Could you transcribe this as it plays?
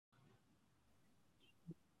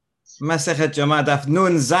Masechet Yoma Daf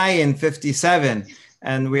Nun Zayin 57,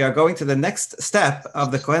 and we are going to the next step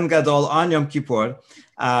of the Kohen Gadol on Yom Kippur,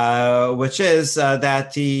 which is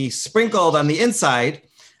that he sprinkled on the inside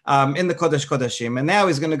in the Kodesh Kodeshim, and now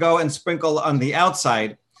he's going to go and sprinkle on the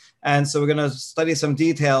outside, and so we're going to study some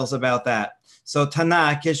details about that. So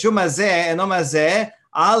Tana Keshum Hazeh Eno Hazeh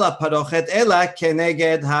Ala Parochet Ela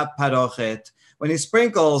Keneged Ha Parochet. When he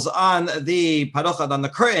sprinkles on the parochet, on the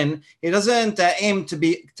curtain, he doesn't aim to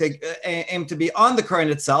be on the curtain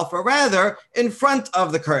itself, or rather in front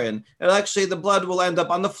of the curtain. Actually, the blood will end up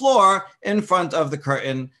on the floor in front of the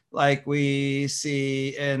curtain, like we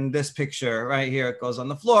see in this picture right here. It goes on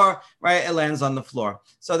the floor, right? It lands on the floor.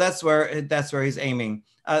 So that's where he's aiming.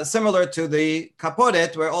 Similar to the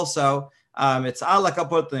kapodet, where also it's ala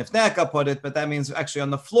kapodet and ifnei kapodet, but that means actually on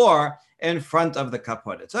the floor in front of the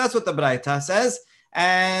kapodet. So that's what the Braita says.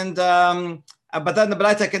 And but then the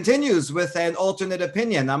Braita continues with an alternate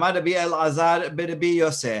opinion. Amar Rabbi Elazar b'Rabbi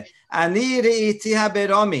Yoseh, ani re'itiha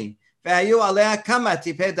beromi, ve'hayu alea kama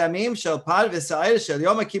tipei damim shel par v'sa'ir shel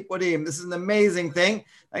Yom Kippurim. This is an amazing thing,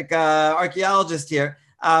 like archaeologist here.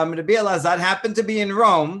 Rabbi Elazar happened to be in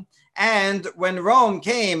Rome, and when Rome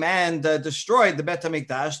came and destroyed the Bet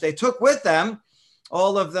HaMikdash, they took with them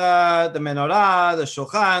all of the menorah, the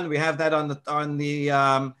shulchan. We have that on the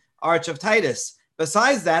Arch of Titus.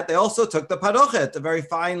 Besides that, they also took the parochet, a very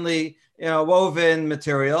finely woven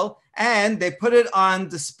material, and they put it on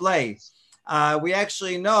display. We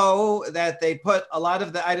actually know that they put a lot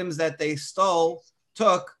of the items that they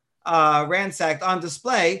ransacked on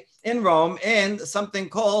display in Rome in something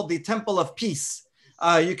called the Temple of Peace.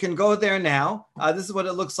 You can go there now. This is what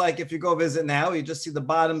it looks like if you go visit now. You just see the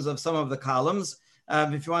bottoms of some of the columns.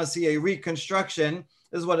 If you want to see a reconstruction,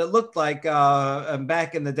 this is what it looked like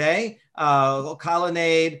back in the day.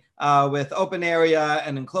 Colonnade with open area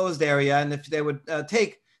and enclosed area. And if they would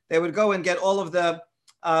they would go and get all of the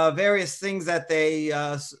various things that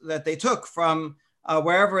they took from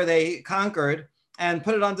wherever they conquered and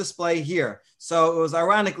put it on display here. So it was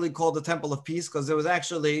ironically called the Temple of Peace because it was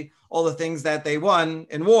actually all the things that they won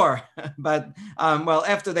in war. But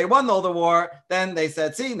after they won all the war, then they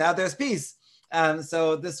said, see, now there's peace.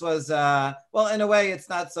 So this was, in a way, it's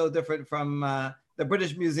not so different from the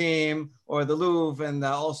British Museum or the Louvre, and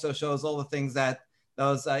also shows all the things that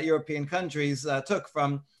those European countries took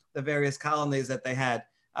from the various colonies that they had.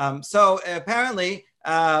 So apparently,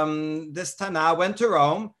 this Tana went to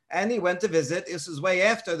Rome, and he went to visit. This was way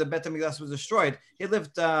after the Bet HaMikdash was destroyed. He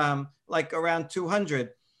lived like around 200.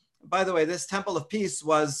 By the way, this Temple of Peace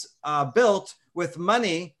was built with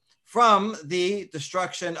money from the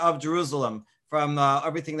destruction of Jerusalem, from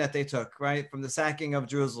everything that they took, right? From the sacking of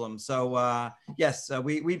Jerusalem. So yes,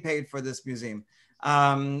 we paid for this museum.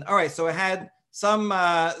 All right, so it had some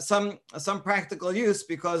practical use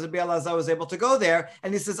because Rabbi Elazar was able to go there.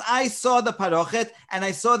 And he says, I saw the parochet and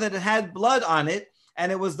I saw that it had blood on it. And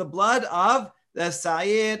it was the blood of the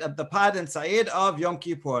Sa'id, of the Pad and Sa'id of Yom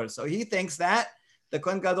Kippur. So he thinks that the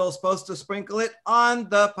Kohen Gadol is supposed to sprinkle it on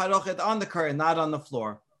the parochet, on the curtain, not on the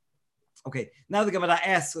floor. Okay, now the Gemara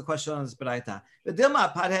asks a question on this Braita.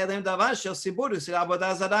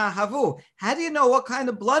 How do you know what kind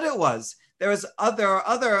of blood it was? There is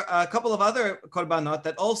a couple of other korbanot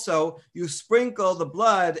that also you sprinkle the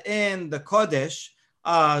blood in the Kodesh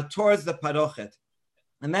towards the parochet.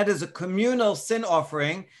 And that is a communal sin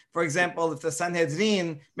offering. For example, if the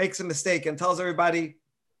Sanhedrin makes a mistake and tells everybody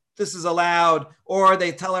this is allowed, or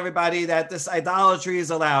they tell everybody that this idolatry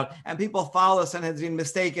is allowed, and people follow Sanhedrin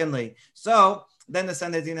mistakenly. So then the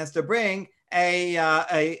Sanhedrin has to bring a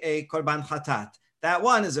korban chatat. That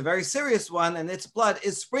one is a very serious one, and its blood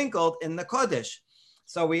is sprinkled in the Kodesh.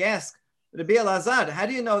 So we ask Rabbi Elazar, how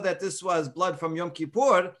do you know that this was blood from Yom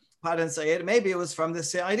Kippur, Pad and Sa'ir? Maybe it was from the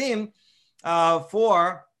Se'irim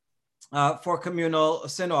for communal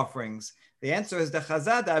sin offerings. The answer is the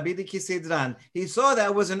Chazad Abidi Kisidran. He saw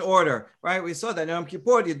that was in order, right? We saw that in Yom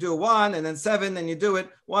Kippur, you do one and then seven, and you do it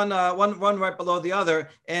one right below the other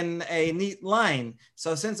in a neat line.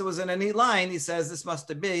 So since it was in a neat line, he says this must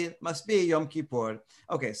be Yom Kippur.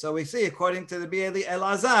 Okay, so we see according to the Rabbi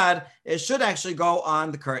Elazar, it should actually go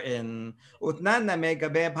on the curtain.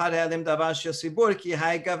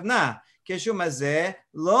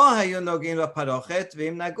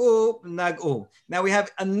 Now we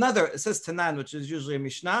have another, it says Tanan, which is usually a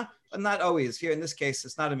Mishnah, but not always. Here in this case,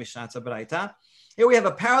 it's not a Mishnah, it's a Braita. Here we have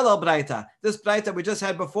a parallel Braita. This Braita we just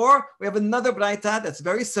had before, we have another Braita that's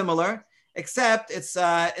very similar, except it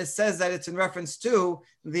says that it's in reference to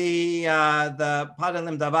the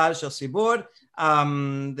Paralim Davar Shel Sibur,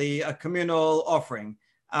 the communal offering,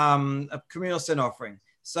 a communal sin offering.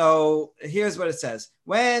 So here's what it says: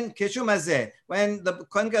 when the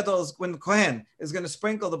Kohen is going to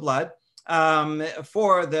sprinkle the blood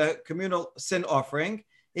for the communal sin offering,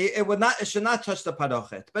 it should not touch the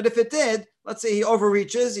parochet. But if it did, let's say he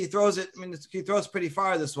overreaches, he throws it. He throws pretty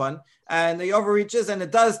far, this one, and he overreaches, and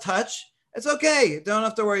it does touch. It's okay. You don't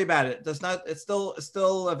have to worry about it. It's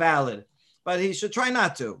still valid, but he should try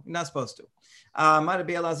not to. You're not supposed to.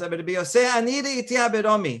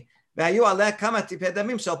 והיו עליה כמה טיפי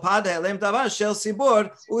דמים של פד העלם דבר של ציבור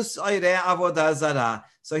ושעירי עבודה זרה.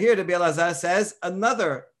 So here the Elazar says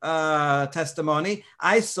another testimony.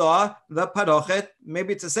 I saw the parochet,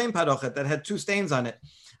 maybe it's the same parochet that had two stains on it.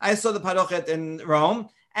 I saw the parochet in Rome,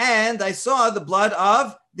 and I saw the blood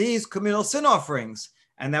of these communal sin offerings.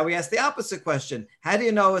 And now we ask the opposite question. How do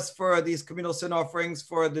you know it's for these communal sin offerings,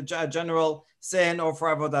 for the general sin, or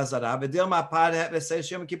for Avodah Zarah?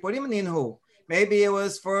 Maybe it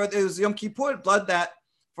was Yom Kippur blood that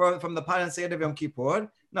from the Pan and Seder of Yom Kippur.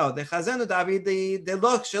 No, the Chazenu David, they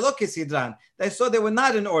look Shelokisidran. They saw they were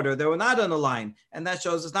not in order. They were not on a line. And that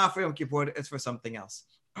shows it's not for Yom Kippur, it's for something else.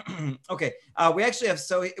 Okay, we actually have,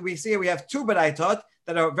 so we see we have two Baraitot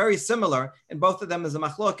that are very similar, and both of them is a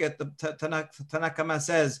machloket. The Tanakama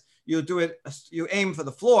says you aim for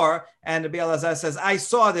the floor, and the Elazar says I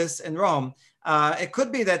saw this in Rome. It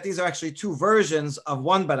could be that these are actually two versions of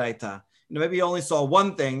one Baraita. Maybe you only saw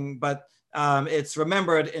one thing, but it's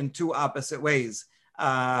remembered in two opposite ways.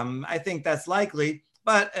 I think that's likely,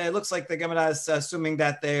 but it looks like the Gemara is assuming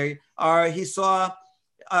that he saw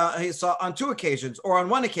on two occasions, or on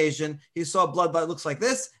one occasion, he saw blood that looks like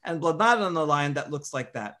this and blood not on the line that looks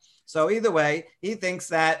like that. So either way, he thinks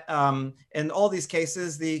that in all these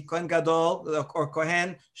cases, the Kohen Gadol or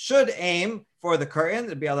Kohen should aim for the curtain.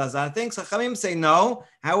 The Elazar thinks. Chachamim say no.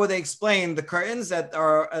 How would they explain the curtains that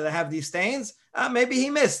have these stains? Maybe he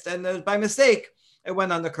missed, and by mistake, it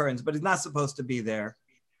went on the curtains, but he's not supposed to be there.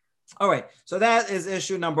 All right, so that is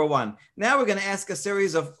issue number one. Now we're going to ask a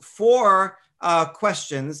series of 4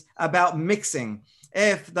 questions about mixing.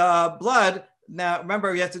 If the blood, now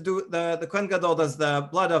remember you have to do, the Kohen Gadol does the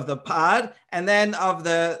blood of the pod and then of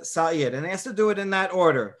the sa'ir, and he has to do it in that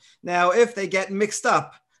order. Now, if they get mixed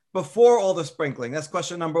up before all the sprinkling, that's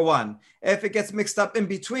question number 1. If it gets mixed up in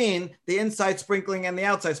between the inside sprinkling and the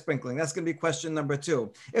outside sprinkling, that's going to be question number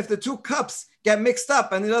 2. If the 2 cups get mixed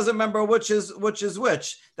up and he doesn't remember which is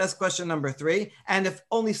which, that's question number 3. And if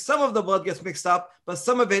only some of the blood gets mixed up, but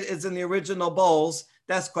some of it is in the original bowls,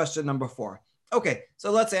 that's question number 4. Okay,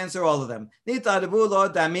 so let's answer all of them.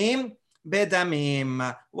 Damim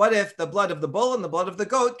bedamim. What if the blood of the bull and the blood of the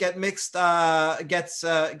goat get mixed up?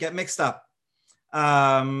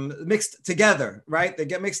 Mixed together, right? They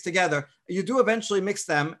get mixed together. You do eventually mix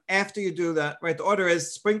them after you do that, right? The order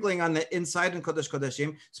is sprinkling on the inside in Kodesh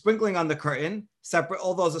Kodeshim, sprinkling on the curtain, separate.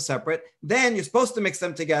 All those are separate. Then you're supposed to mix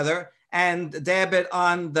them together and dab it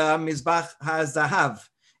on the Mizbach HaZahav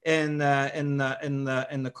in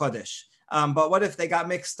the Kodesh. But what if they got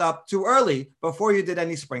mixed up too early before you did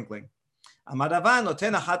any sprinkling? He says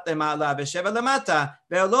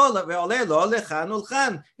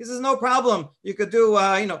no problem. You could do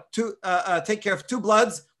take care of 2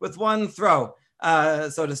 bloods with 1 throw,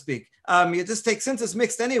 so to speak. You just take, since it's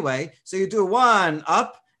mixed anyway, so you do 1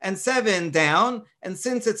 up and 7 down, and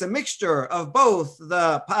since it's a mixture of both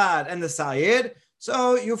the pod and the sa'ir,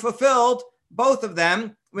 so you fulfilled both of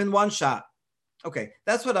them in 1 shot. Okay,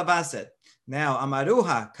 that's what Abba said. Now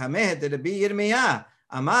Amaruha Kameh de Rabbi Yirmiyah.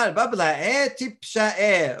 Amar Babla'e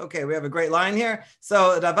Tipsha'e. Okay, we have a great line here.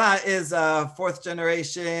 So Rava is a 4th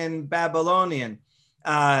generation Babylonian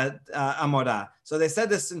Amorah. So they said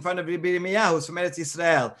this in front of Rabbi Yirmiyah, who's from Eretz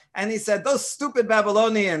Yisrael. And he said, those stupid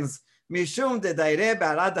Babylonians, Mishum de Daire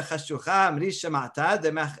Ba'arad Chashucha Amrisha Ma'ta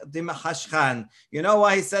de Machashchan. You know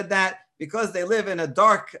why he said that? Because they live in a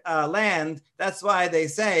dark land. That's why they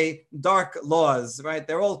say dark laws, right?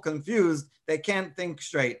 They're all confused. They can't think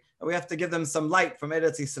straight. We have to give them some light from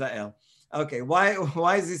Eretz Yisrael. Okay,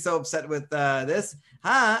 why is he so upset with this?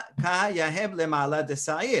 Ha ka yahem lemala de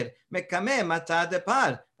sa'ir mekame mata de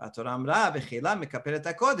par. V'Torah amra v'chila mekaperet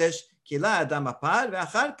hakodesh kila adam apar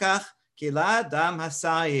ve'achar kach kila adam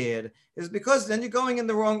hasa'ir. Is because then you're going in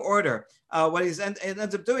the wrong order. What he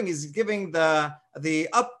ends up doing is giving the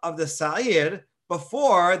up of the sa'ir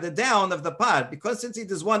before the down of the pod. Because since he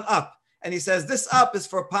does 1 up and he says this up is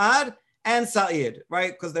for pod and sa'ir,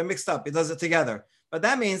 right? Because they're mixed up. He does it together. But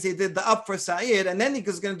that means he did the up for sa'ir, and then he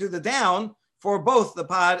was going to do the down for both the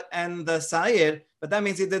pod and the sa'ir. But that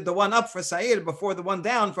means he did the 1 up for sa'ir before the 1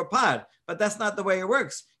 down for pod. But that's not the way it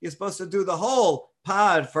works. You're supposed to do the whole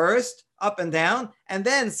pod first, up and down, and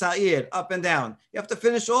then sa'ir, up and down. You have to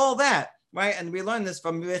finish all that. right? And we learn this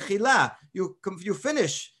from Vechila. You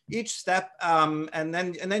finish each step, and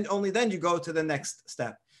then only then you go to the next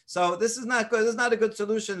step. So this is not good. This is not a good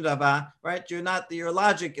solution, Rava, right? Your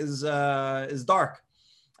logic is dark.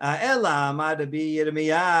 אלא אמר רבי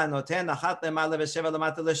ירמיה נותן אחת למעלה ושבע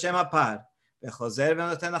למטה לשם הפר, וחוזר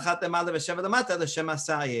ונותן אחת למעלה ושבע למטה לשם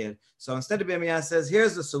השעיר. So instead of Yirmiyah says,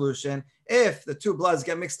 here's the solution. If the two bloods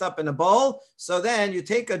get mixed up in a bowl, so then you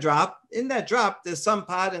take a drop. In that drop, there's some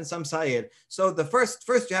pod and some sa'ir. So the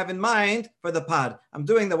first you have in mind for the pod. I'm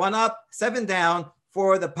doing the 1 up, 7 down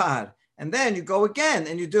for the pod. And then you go again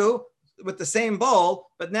and you do with the same bowl,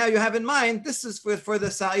 but now you have in mind, this is for the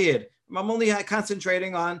sa'ir. I'm only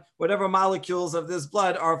concentrating on whatever molecules of this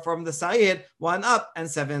blood are from the sa'id, 1 up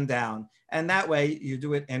and 7 down. And that way you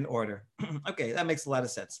do it in order. Okay, that makes a lot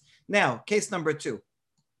of sense. Now, case number 2.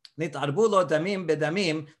 Let's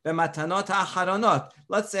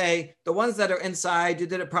say the ones that are inside, you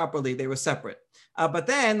did it properly. They were separate. But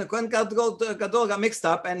then the Kohen Gadol got mixed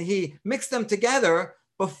up and he mixed them together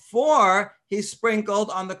before he sprinkled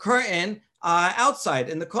on the curtain outside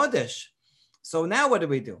in the Kodesh. So now what do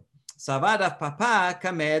we do? Sava Rav Papa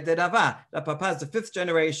Kameh de Rava. Rav Papa is the 5th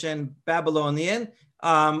generation Babylonian,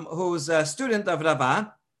 who's a student of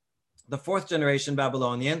Rava, the 4th generation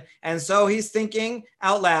Babylonian. And so he's thinking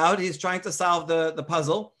out loud. He's trying to solve the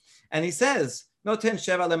puzzle. And he says, Noten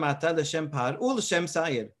sheva lemata l'shem par u'l'shem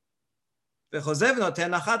sa'ir. V'chozev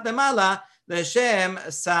noten achat lemala l'shem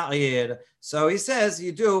sa'ir. So he says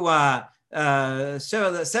you do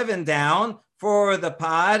 7 down for the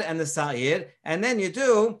pod and the sa'ir. And then you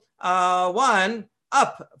do 1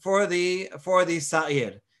 up for the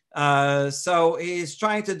sa'ir. So he's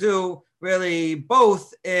trying to do really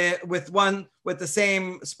both with the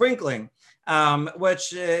same sprinkling,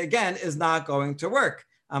 which again is not going to work.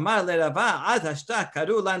 Amar le Rava, ad hashta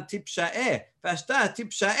karu lan tipsha'eh, v'hashta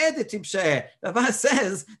tipsha'eh de tipsha'eh. Rava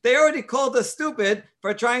says they already called us stupid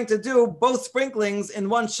for trying to do both sprinklings in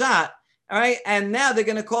one shot. All right, and now they're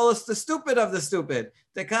going to call us the stupid of the stupid.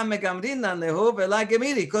 Because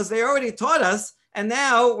they already taught us, and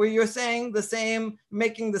now you're saying the same,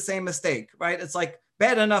 making the same mistake, right? It's like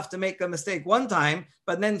bad enough to make a mistake one time,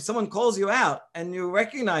 but then someone calls you out and you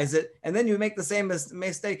recognize it, and then you make the same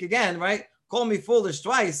mistake again, right? Call me foolish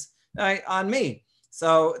twice, right, on me.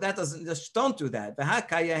 So that don't do that.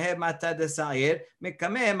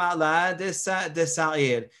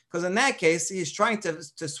 Because in that case, he's trying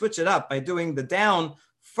to switch it up by doing the down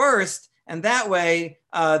first, and that way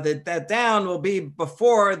that down will be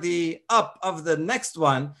before the up of the next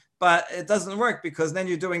one. But it doesn't work because then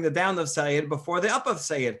you're doing the down of Sa'ir before the up of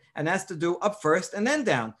Sa'ir, and that's to do up first and then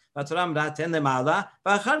down.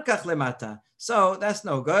 So that's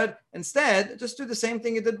no good. Instead, just do the same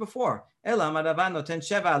thing you did before. First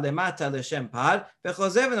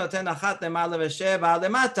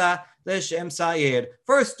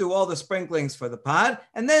do all the sprinklings for the pod,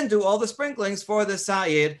 and then do all the sprinklings for the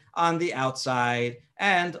Sa'ir on the outside,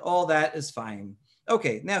 and all that is fine.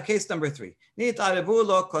 Okay, now case number 3. נתערבו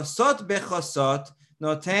לו כוסות בכוסות,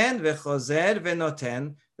 נותן וחוזר ונותן,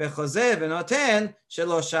 וחוזר ונותן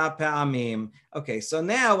 3 פעמים. Okay, so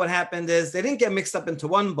now what happened is they didn't get mixed up into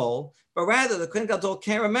one bowl, but rather the Kohen Gadol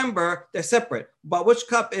can't remember, they're separate. But which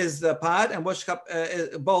cup is the pod and which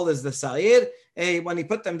bowl is the sa'ir? When he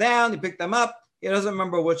put them down, he picked them up, he doesn't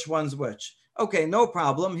remember which one's which. Okay, no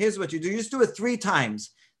problem. Here's what you do. You just do it 3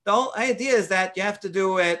 times. The whole idea is that you have to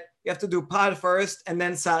do pod first and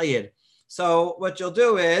then sa'ir. So what you'll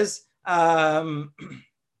do is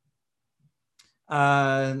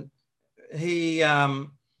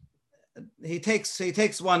he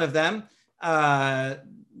takes one of them, right?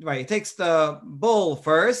 He takes the bowl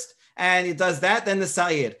first, and he does that, then the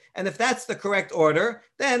sa'ir. And if that's the correct order,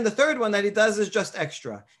 then the third one that he does is just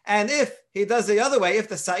extra. And if he does the other way, if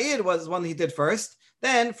the sa'ir was one he did first,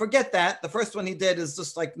 then forget that. The first one he did is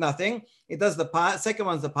just like nothing. He does the pot, second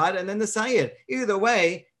one's the pot, and then the sa'ir. Either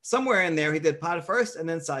way, somewhere in there, he did pot first and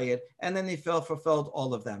then sa'ir, and then he fulfilled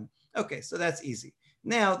all of them. Okay, so that's easy.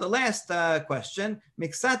 Now, the last question,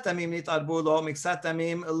 miksat tamim nitarbu lo, miksat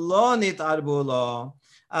tamim lo nitarbu lo.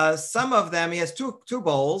 Some of them, he has two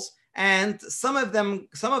bowls, and some of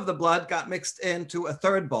the blood got mixed into a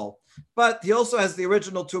third bowl. But he also has the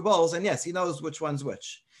original 2 bowls, and yes, he knows which one's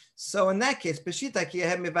which. So in that case, when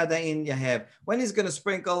he's going to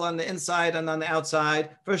sprinkle on the inside and on the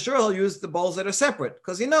outside, for sure he'll use the bowls that are separate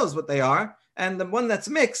because he knows what they are. And the one that's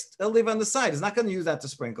mixed, he'll leave on the side. He's not going to use that to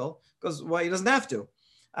sprinkle because he doesn't have to.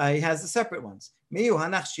 He has the separate ones. The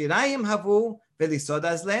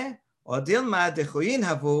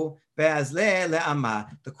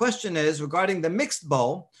question is regarding the mixed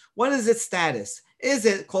bowl, what is its status? is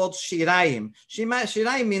it called shirayim?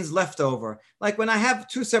 Shirayim means leftover. Like when I have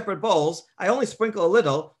two separate bowls, I only sprinkle a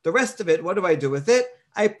little. The rest of it, what do I do with it?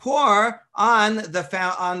 I pour on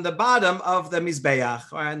the bottom of the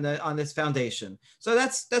mizbeach, or on this foundation. So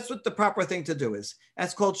that's what the proper thing to do is.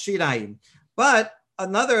 That's called shirayim. But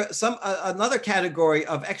another category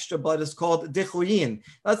of extra blood is called dichuyin.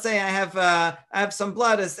 Let's say I have some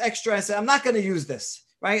blood as extra. I say I'm not going to use this.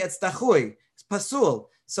 Right? It's dachui. It's pasul.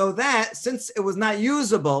 So that since it was not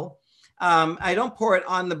usable, I don't pour it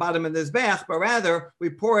on the bottom of this mizbeach, but rather we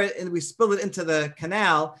pour it and we spill it into the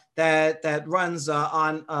canal that runs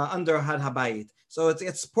under Had Habayit. So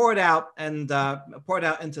it's poured out and poured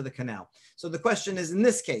out into the canal. So the question is, in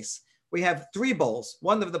this case, we have three bowls,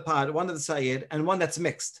 one of the pod, one of the sayid, and one that's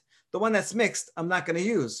mixed. The one that's mixed, I'm not going to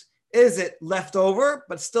use. Is it left over,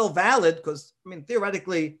 but still valid? Because, I mean,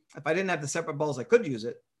 theoretically, if I didn't have the separate bowls, I could use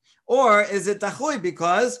it. Or is it dachui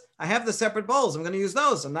because I have the separate bowls? I'm going to use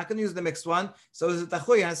those. I'm not going to use the mixed one. So is it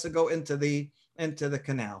dachui? It has to go into the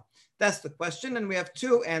canal. That's the question. And we have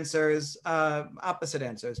two answers, opposite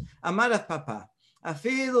answers. Amar Rav Papa.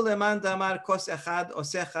 Afilu leman damar kos echad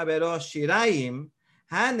oseh chavero shirayim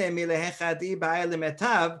hane milehechadi ba'elim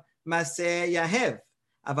etav maseh yahev.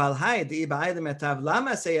 Aval hay di ba'elim etav la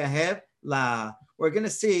maseh yahev la. We're going to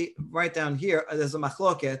see right down here, there's a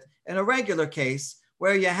machloket in a regular case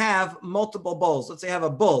where you have multiple bowls. Let's say you have a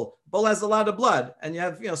bull. Bull has a lot of blood, and you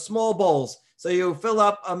have small bowls. So you fill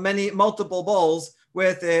up multiple bowls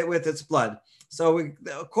with its blood. So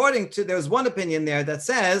there's one opinion there that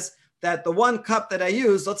says that the one cup that I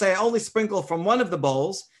use, let's say I only sprinkle from one of the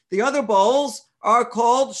bowls. The other bowls are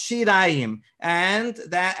called shirayim, and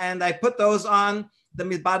I put those on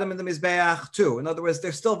the bottom of the mizbeach too. In other words,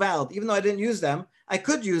 they're still valid, even though I didn't use them. I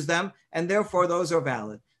could use them, and therefore those are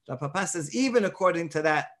valid. Rav Papa says, even according to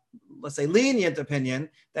that, let's say, lenient opinion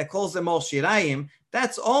that calls them all shirayim,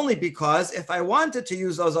 that's only because if I wanted to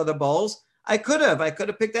use those other bowls, I could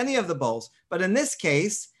have picked any of the bowls. But in this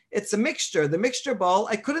case, it's a mixture. The mixture bowl,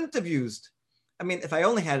 I couldn't have used. I mean, if I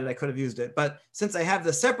only had it, I could have used it. But since I have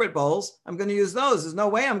the separate bowls, I'm going to use those. There's no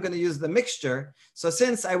way I'm going to use the mixture. So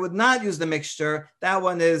since I would not use the mixture, that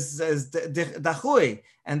one is dachui.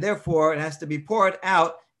 And therefore, it has to be poured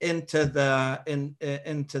out into the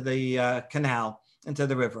canal, into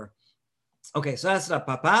the river. Okay, so that's Rav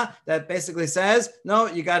Papa. That basically says, no,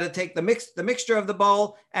 you got to take the mixture of the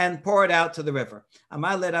bowl and pour it out to the river.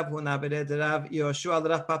 Amar le Rav Huna b'nei Rav Yoshua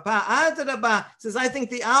Rav Papa adraba says, I think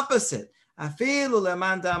the opposite. Afilu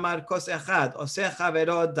leman damar kos echad oseh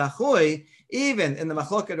chavero dachui. Even in the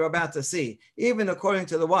machloket we're about to see, even according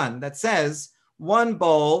to the one that says one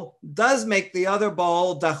bowl does make the other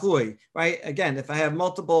bowl dachui, right? Again, if I have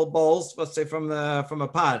multiple bowls, let's say from a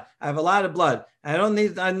pot, I have a lot of blood. I don't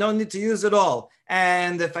need to use it all.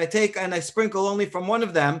 And if I take and I sprinkle only from one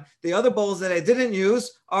of them, the other bowls that I didn't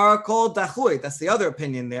use are called dachui. That's the other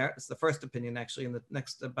opinion there. It's the first opinion actually in the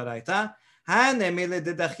next baraita.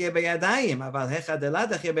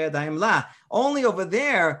 Only over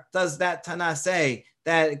there does that Tana say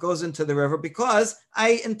that it goes into the river because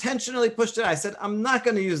I intentionally pushed it. I said, I'm not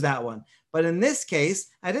going to use that one. But in this case,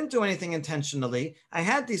 I didn't do anything intentionally. I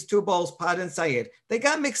had these two bowls, Pod and Sayed. They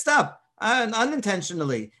got mixed up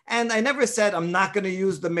unintentionally. And I never said I'm not going to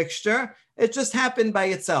use the mixture. It just happened by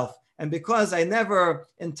itself. And because I never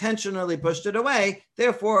intentionally pushed it away,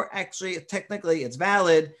 therefore, actually, technically, it's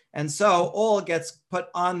valid. And so all gets put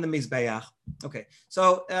on the mizbeach. Okay,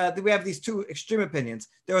 so we have these two extreme opinions.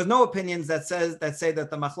 There are no opinions that say that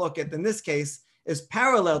the machloket in this case is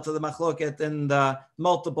parallel to the machloket in the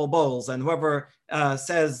multiple bowls. And whoever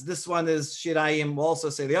says this one is shirayim will also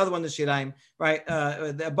say the other one is shirayim, right?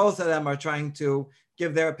 Both of them are trying to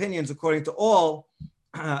give their opinions according to all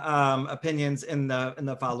opinions in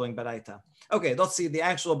the following baraita. Okay, let's see the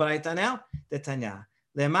actual baraita now. The Tanya.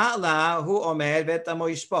 Lema'la hu omer vet damo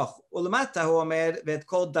yishpoch. Ulemata hu omer vet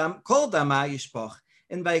kol dama yishpoch.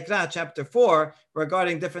 In Vayikra chapter 4,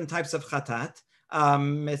 regarding different types of chatat,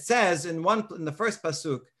 it says in the first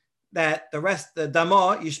pasuk that the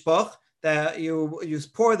damo yishpoch, that you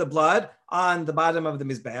pour the blood on the bottom of the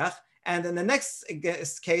mizbeach, and in the next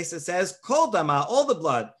case it says kol dama, all the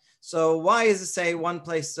blood. So why does it say one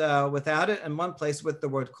place without it and one place with the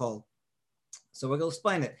word kol? So we're going to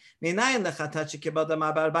explain it.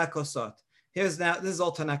 Here's now, this is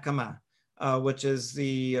all Tanakama, which is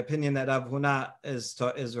the opinion that Rav Huna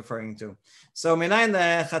is referring to. So minayin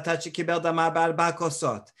lechatat shekibel dama b'arba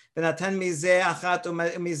kosot v'natan mizeh achat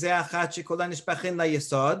umizeh achat shekulan nishpachin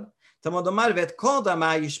layesod tamod omar vet kol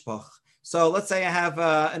dama yishpoch. So let's say I have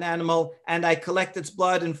an animal and I collect its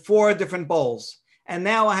blood in 4 different bowls. And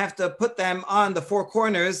now I have to put them on the 4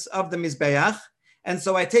 corners of the mizbeach. And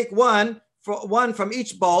so I take one from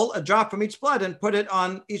each bowl, a drop from each blood, and put it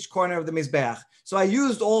on each corner of the Mizbeach. So I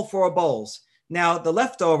used all 4 bowls. Now the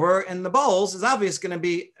leftover in the bowls is obviously going to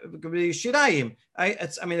be shirayim.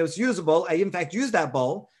 It was usable. I in fact used that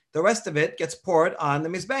bowl. The rest of it gets poured on the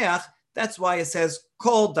Mizbeach. That's why it says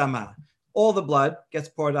kol dama. All the blood gets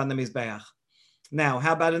poured on the Mizbeach. Now,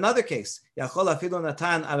 how about another case?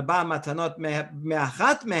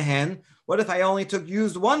 What if I only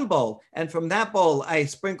used 1 bowl, and from that bowl I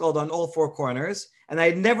sprinkled on all 4 corners, and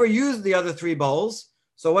I never used the other 3 bowls?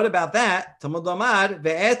 So what about that? Talmud Lomar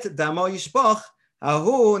ve'et damo yishpoch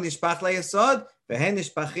ahu nishpach le'yesod ve'hen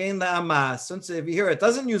nishpachin le'ama. Since if you hear it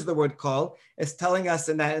doesn't use the word kol, it's telling us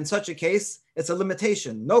that in such a case it's a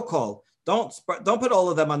limitation. No kol. Don't put all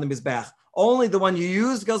of them on the mizbeach. Only the one you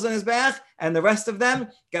used goes on his mizbeach, and the rest of them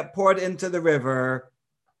get poured into the river.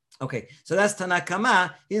 Okay, so that's Tana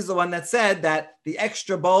Kama. He's the one that said that the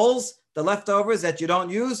extra bowls, the leftovers that you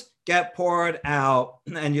don't use, get poured out,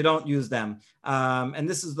 and you don't use them. And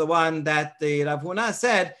this is the one that the Rav Huna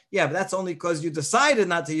said, yeah, but that's only because you decided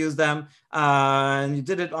not to use them, and you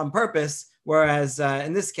did it on purpose. Whereas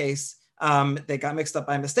in this case, they got mixed up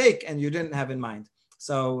by mistake, and you didn't have in mind.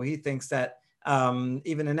 So he thinks that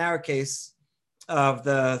even in our case of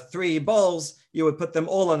the 3 bowls, you would put them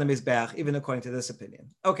all on the Mizbeach, even according to this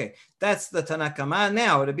opinion. Okay, that's the Tana Kama.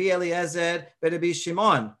 Now, Rabbi Eliezer, Rabbi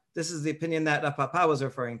Shimon. This is the opinion that Rav Papa was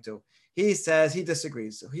referring to. He says he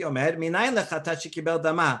disagrees. He omer, minayin lechatat shekibel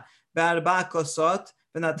dama be'arba kosot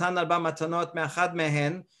v'natan arba matanot me'achad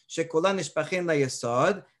mehen shekulan nishpachin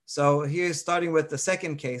la'yesod. So he's starting with the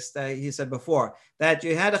second case that he said before, that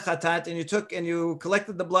you had a chatat and you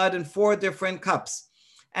collected the blood in 4 different cups,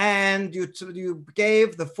 and you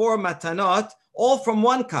gave the 4 matanot all from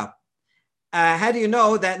 1 cup. How do you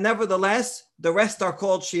know that nevertheless the rest are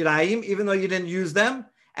called shirayim, even though you didn't use them,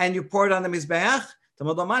 and you poured on the mizbeach?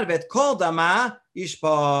 Kol dama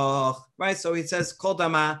yishpoch. Right, so he says kol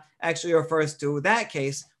dama actually refers to that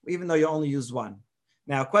case, even though you only used 1.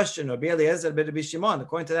 Now, question, Rabbi Eliezer ben Rabbi Shimon,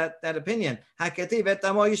 according to that opinion, what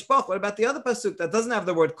about the other pasuk that doesn't have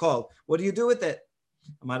the word kol? What do you do with it?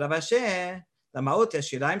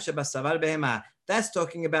 That's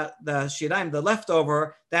talking about the shiraim, the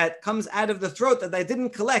leftover that comes out of the throat that they didn't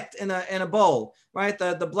collect in a bowl, right?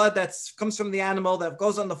 The blood that comes from the animal that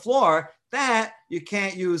goes on the floor, that you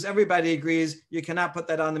can't use. Everybody agrees you cannot put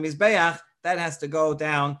that on the mizbeach. That has to go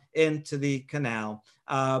down into the canal.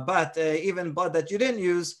 But even blood that you didn't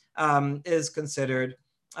use is considered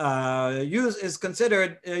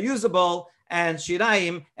usable and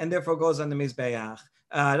shiraim, and therefore goes on the mizbeach.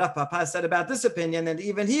 Rav Papa said about this opinion, and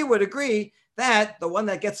even he would agree that the one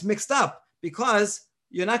that gets mixed up, because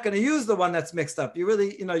you're not going to use the one that's mixed up. You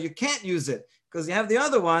really, you can't use it because you have the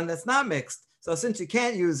other one that's not mixed. So since you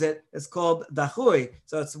can't use it, it's called dachui.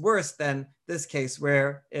 So it's worse than this case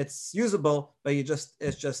where it's usable, but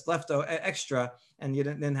it's just left extra and you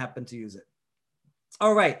didn't happen to use it.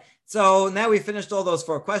 All right. So now we finished all those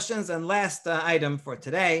 4 questions. And last item for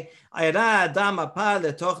today, after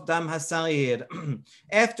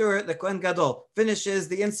the Kohen Gadol finishes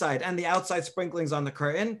the inside and the outside sprinklings on the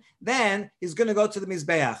curtain, then he's going to go to the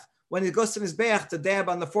Mizbeach. When he goes to Mizbeach to dab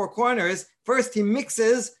on the 4 corners, first he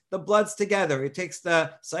mixes the bloods together. He takes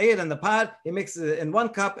the sayid and the pad, he mixes it in 1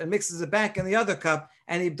 cup and mixes it back in the other cup,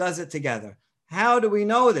 and he does it together. How do we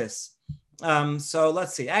know this? So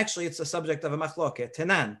let's see. Actually, it's a subject of a machloket.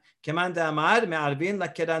 Tenan, keman de'amad me'arvin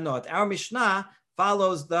lakedanot. Our Mishnah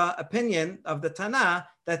follows the opinion of the Tana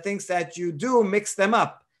that thinks that you do mix them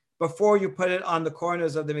up before you put it on the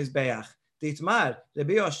corners of the Mizbeach. Ditmar,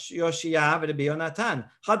 Rabbi Yoshia, Rabbi Yonatan,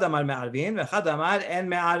 Chadamar me'arvin, v'chadamar en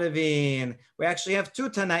me'arvin. We actually have 2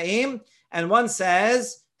 Tanaim, and one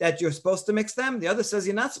says that you're supposed to mix them. The other says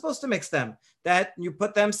you're not supposed to mix them, that you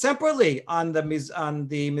put them separately on the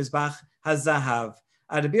Mizbach HaZahav.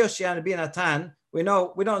 Rabbi Yoshia and Rabbi Natan, we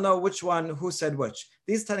don't know who said which.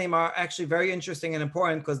 These Tanaim are actually very interesting and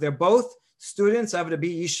important because they're both students of Rabbi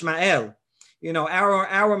Yishmael.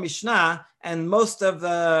 Our Mishnah and most of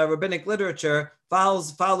the rabbinic literature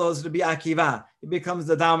follows Rabbi Akiva. It becomes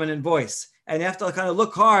the dominant voice. And you have to kind of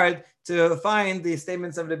look hard to find the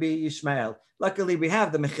statements of Rabbi Yishmael. Luckily, we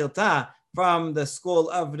have the Mechilta from the school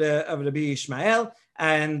of Rabbi Yishmael.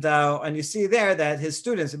 And you see there that his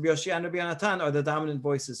students, Rabbi Yoshia and Rabbi Natan, are the dominant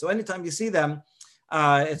voices. So anytime you see them,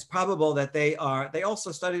 it's probable that they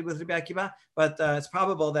also studied with Rabbi Akiva, but it's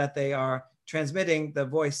probable that they are transmitting the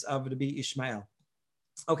voice of Rabbi Ishmael.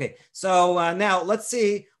 Okay, so now let's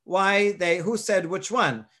see who said which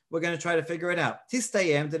one. We're going to try to figure it out.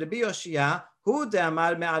 Tistayem de Rabbi Yoshia, hu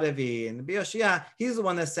de'amar me'arevin. Rabbi Yoshia, he's the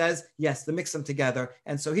one that says, yes, to mix them together.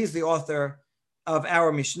 And so he's the author of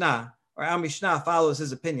our Mishnah, or our Mishnah follows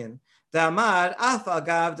his opinion. Damar af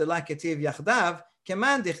agav de la ketiv yachdav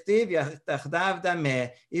keman dichtiv yachdav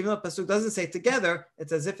dameh. Even though pasuk doesn't say together,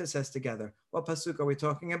 it's as if it says together. What pasuk are we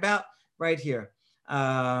talking about? Right here.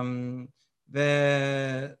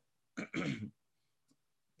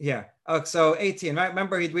 Here. Oh, so 18, right?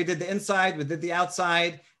 Remember, we did the inside, we did the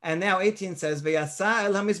outside, and now 18 says, V'yasa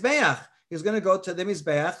el hamizbeach. He's going to go to the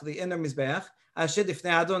mizbeach, the inner mizbeach, asher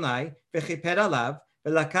difnei Adonai, v'chiper alav,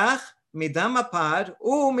 v'lakach midam apad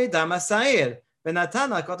u'midam asa'ir, v'natan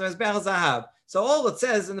lakot mizbeach zahav. So all it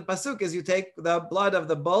says in the pasuk is you take the blood of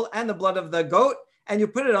the bull and the blood of the goat, and you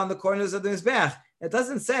put it on the corners of the mizbeach. It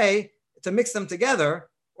doesn't say to mix them together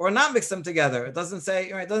or not mix them together. It doesn't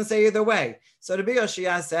say, right? It doesn't say either way. So the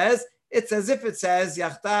Yoshia says, it's as if it says,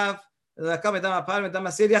 Yachtav,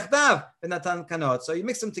 so you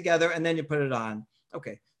mix them together and then you put it on.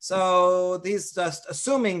 Okay, so he's just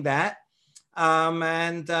assuming that.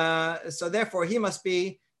 So therefore he must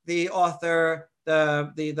be the author,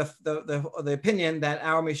 the opinion that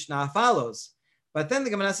our Mishnah follows. But then the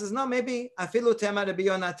Gemara says, no, maybe afilu tema Rabbi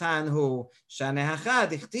Yonatan hu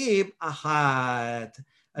shanehachad ichtib achat.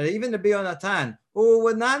 Even Rabbi Yonatan, who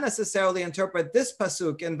would not necessarily interpret this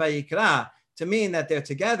pasuk in Vayikra to mean that they're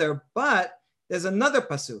together, but there's another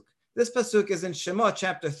pasuk. This pasuk is in Shemot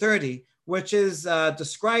chapter 30, which is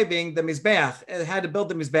describing the Mizbeach, how to build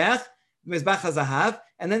the Mizbeach HaZahav,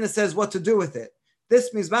 and then it says what to do with it.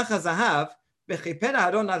 This Mizbeach HaZahav, B'chiper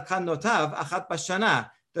Aaron al Kanotav achat bashana,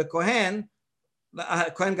 the Kohen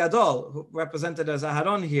Gadol, who represented as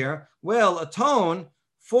Aharon here, will atone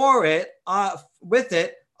for it, with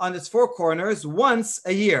it, on its four corners once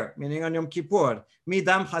a year, meaning on Yom Kippur.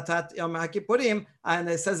 Midam chatat Yom HaKippurim, and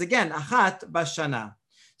it says again, achat bashana.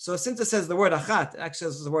 So since it says the word achat, it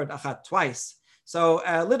actually says the word achat twice. So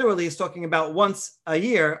literally it's talking about once a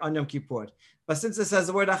year on Yom Kippur. But since it says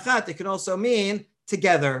the word achat, it can also mean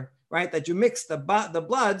together, right? That you mix the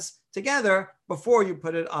bloods together before you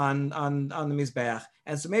put it on the Mizbeach.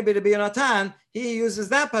 And so maybe to be Yonatan, he uses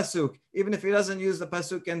that pasuk, even if he doesn't use the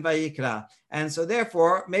pasuk in Vayikra. And so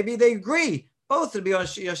therefore, maybe they agree, both Rabbi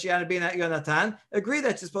Yoshia and Rabbi Yonatan agree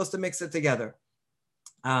that you're supposed to mix it together.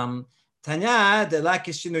 Tanya de la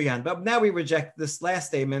kishinuyan. But now we reject this last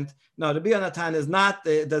statement. No, Rabbi Yonatan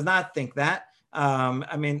does not think that.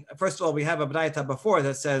 I mean, first of all, we have a braita before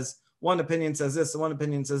that says one opinion says this and one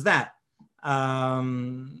opinion says that.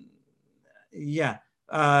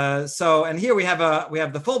 So, and here we have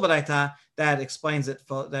the full baraita that explains it,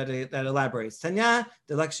 that elaborates. Tanya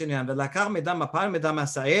de lakshinyan velakar midam apar midam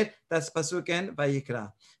asayir. That's pasuk in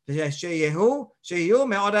Vayikra. We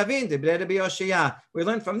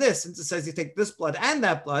learn from this, since it says you take this blood and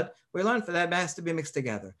that blood, we learn for that it has to be mixed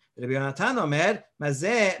together. No, you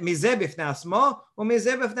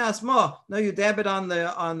dab it on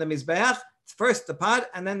the mizbeach, first the pot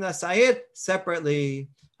and then the asayir separately.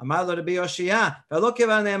 Amar lo Rabbi Yoshia, v'lo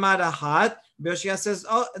kivan ne'emar achat. Rabbi Yoshia says,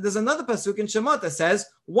 oh, there's another pasuk in Shemot that says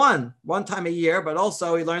one time a year, but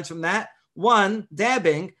also he learns from that one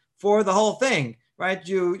dabbing for the whole thing, right?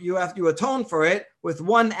 You atone for it with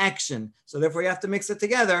one action, so therefore you have to mix it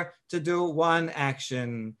together to do one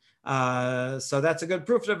action. So that's a good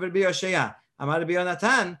proof of Rabbi Yoshia. Amar Rabbi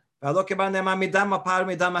Yonatan. Rata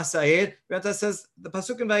says the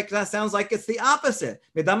pasuk in Vayikra sounds like it's the opposite.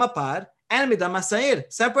 Midam apad and midam asayir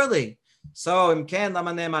separately. So imken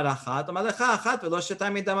lama ne'emar achat, amalecha achat v'lo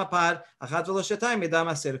shetay midam apad, achat v'lo shetay midam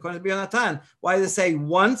asayir. According to Yonatan, why does it say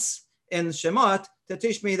once in Shemot to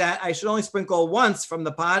teach me that I should only sprinkle once from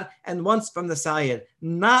the pod and once from the sayir,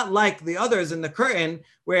 not like the others in the curtain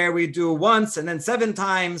where we do once and then 7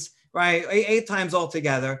 times. Right, 8 times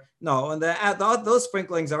altogether. No, and those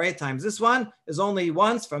sprinklings are 8 times. This one is only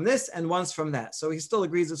once from this and once from that. So he still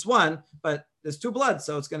agrees it's one, but there's 2 bloods,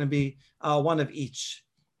 so it's going to be one of each.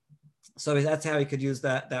 So that's how he could use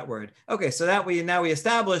that word. Okay, so that we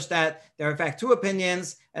established that there are in fact 2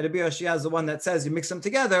 opinions, and Rabbi Yoshia is the one that says you mix them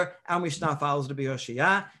together. Our Mishnah follows Rabbi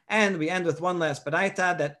Yoshia, and we end with one last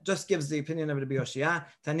baraita that just gives the opinion of Rabbi Yoshia.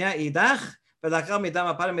 Tanya idach v'lakar midam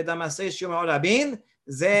apar midam asay shumar rabin.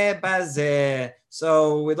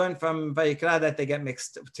 So we learn from Vayikra that they get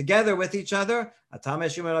mixed together with each other. Actually,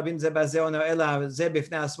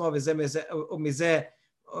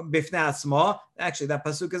 that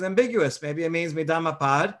pasuk is ambiguous. Maybe it means midam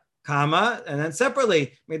apad, comma, and then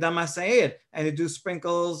separately midam asayir, and you do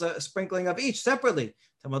sprinkling of each separately.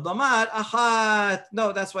 No,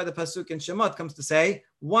 that's why the pasuk in Shemot comes to say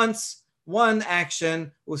once one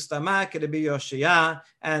action, ustamak Rabbi Yoshia,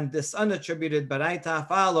 and this unattributed baraita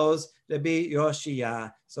follows Rabbi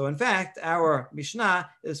Yoshia. So in fact, our Mishnah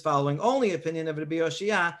is following only opinion of Rabbi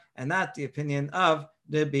Yoshia and not the opinion of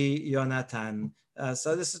Rabbi Yonatan.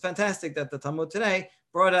 So this is fantastic that the Talmud today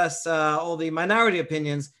brought us all the minority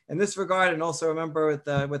opinions in this regard, and also remember with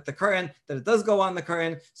the curtain that it does go on the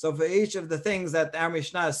curtain. So for each of the things that our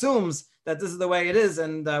Mishnah assumes that this is the way it is,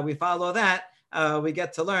 and we follow that, we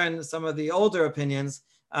get to learn some of the older opinions,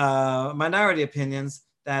 minority opinions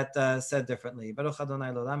that said differently. Baruch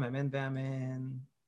Adonai L'olam, amen, amen.